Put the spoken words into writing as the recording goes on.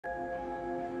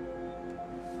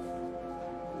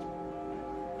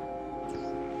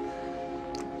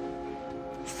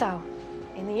So,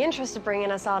 in the interest of bringing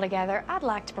us all together, I'd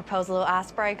like to propose a little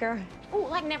icebreaker. Oh,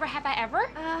 like never have I ever?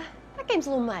 That game's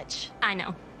a little much. I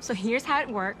know. So here's how it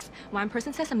works. One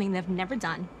person says something they've never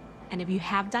done. And if you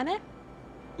have done it,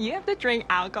 you have to drink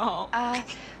alcohol. That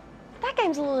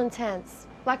game's a little intense.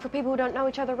 Like for people who don't know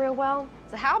each other real well.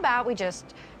 So how about we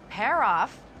just pair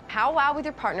off, powwow with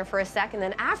your partner for a sec, and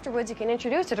then afterwards you can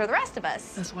introduce her to the rest of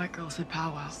us. This white girl said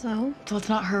powwow. So it's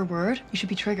not her word. You should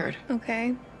be triggered.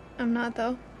 okay. I'm not,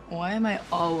 though. Why am I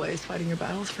always fighting your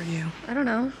battles for you? I don't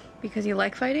know. Because you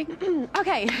like fighting?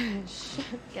 Okay.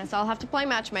 Guess I'll have to play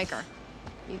matchmaker.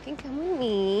 You can come with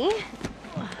me.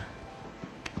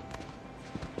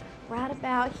 Right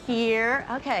about here.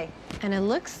 Okay. And it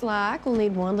looks like we'll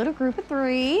need one little group of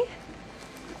 3.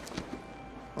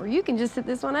 Or you can just sit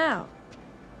this one out.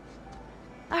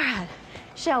 All right.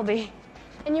 Shelby.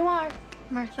 And you are?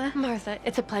 Martha. Martha,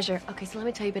 it's a pleasure. Okay, so let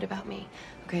me tell you a bit about me.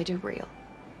 Okay, I do real.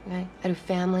 Okay? I do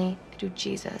family, I do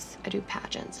Jesus, I do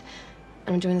pageants.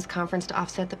 And I'm doing this conference to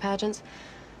offset the pageants.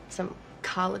 Some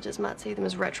colleges might see them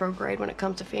as retrograde when it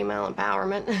comes to female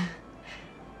empowerment.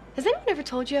 Has anyone ever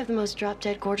told you have the most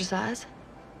drop-dead gorgeous eyes?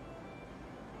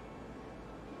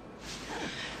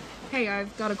 Hey,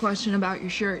 I've got a question about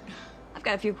your shirt. I've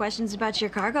got a few questions about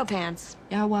your cargo pants.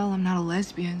 Yeah, well, I'm not a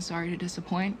lesbian. Sorry to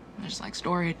disappoint. I just like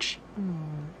storage.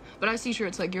 But I see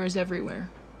shirts like yours everywhere.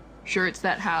 Shirts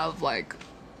that have, like,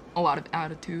 a lot of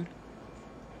attitude.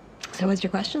 So what's your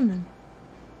question, then?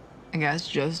 I guess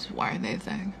just why are they a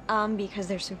thing? Because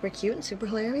they're super cute and super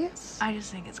hilarious. I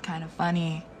just think it's kind of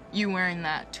funny. You wearing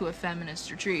that to a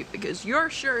feminist retreat because your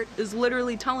shirt is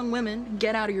literally telling women,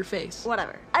 get out of your face.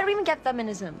 Whatever. I don't even get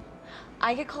feminism.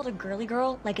 I get called a girly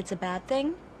girl like it's a bad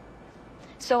thing.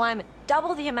 So I'm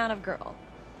double the amount of girl.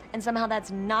 And somehow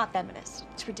that's not feminist.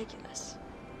 It's ridiculous.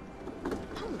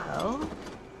 Hello.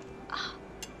 Oh,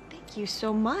 thank you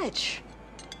so much.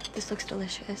 This looks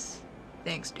delicious.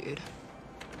 Thanks, dude.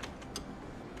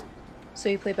 So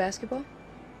you play basketball?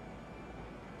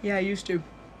 Yeah, I used to.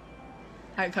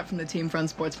 I got cut from the team for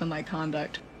unsportsmanlike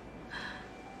conduct.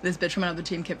 This bitch from another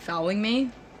team kept fouling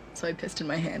me, so I pissed in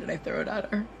my hand and I threw it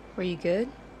at her. Were you good?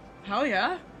 Hell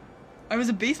yeah. I was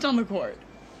a beast on the court.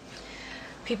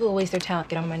 People who waste their talent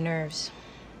get on my nerves.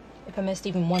 If I missed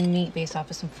even one meet based off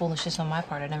of some foolishness on my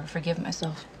part, I'd never forgive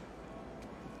myself.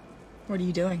 What are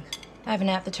you doing? I have an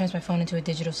app that turns my phone into a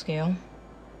digital scale.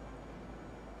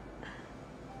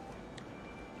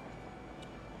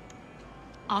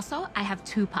 Also, I have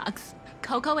 2 pugs,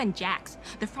 Coco and Jax.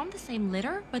 They're from the same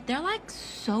litter, but they're like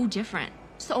so different.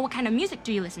 So what kind of music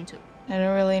do you listen to? I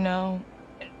don't really know.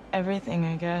 Everything,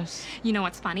 I guess. You know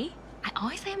what's funny? I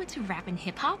always say I'm into rap and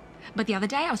hip-hop, but the other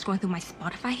day I was going through my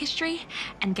Spotify history,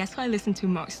 and guess what I listen to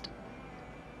most?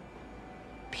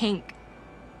 Pink.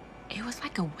 It was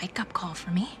like a wake-up call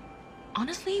for me.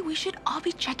 Honestly, we should all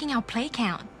be checking our play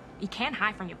count. You can't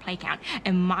hide from your play count,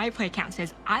 and my play count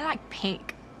says I like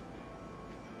pink.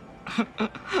 Who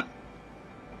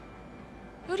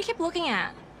do you keep looking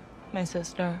at? My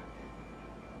sister.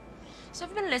 So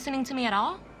have you been listening to me at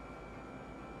all?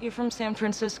 You're from San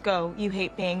Francisco. You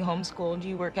hate being homeschooled.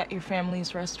 You work at your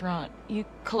family's restaurant. You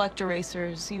collect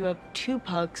erasers. You have 2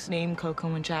 pugs named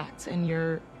Coco and Jax, and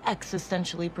you're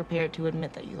existentially prepared to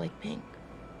admit that you like pink.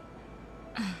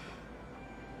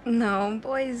 No,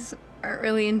 boys aren't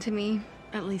really into me.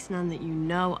 At least none that you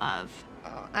know of.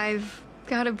 Oh, I've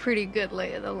got a pretty good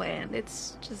lay of the land.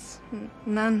 It's just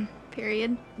none,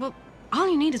 period. Well, all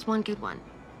you need is one good one.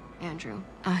 Andrew.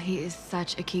 He is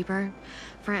such a keeper.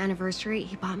 For our anniversary,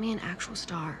 he bought me an actual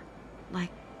star.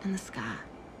 Like, in the sky.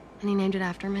 And he named it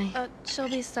after me.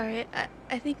 Shelby, sorry.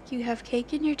 I think you have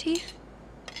cake in your teeth?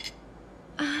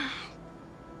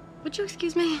 Would you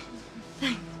excuse me?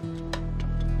 Thanks.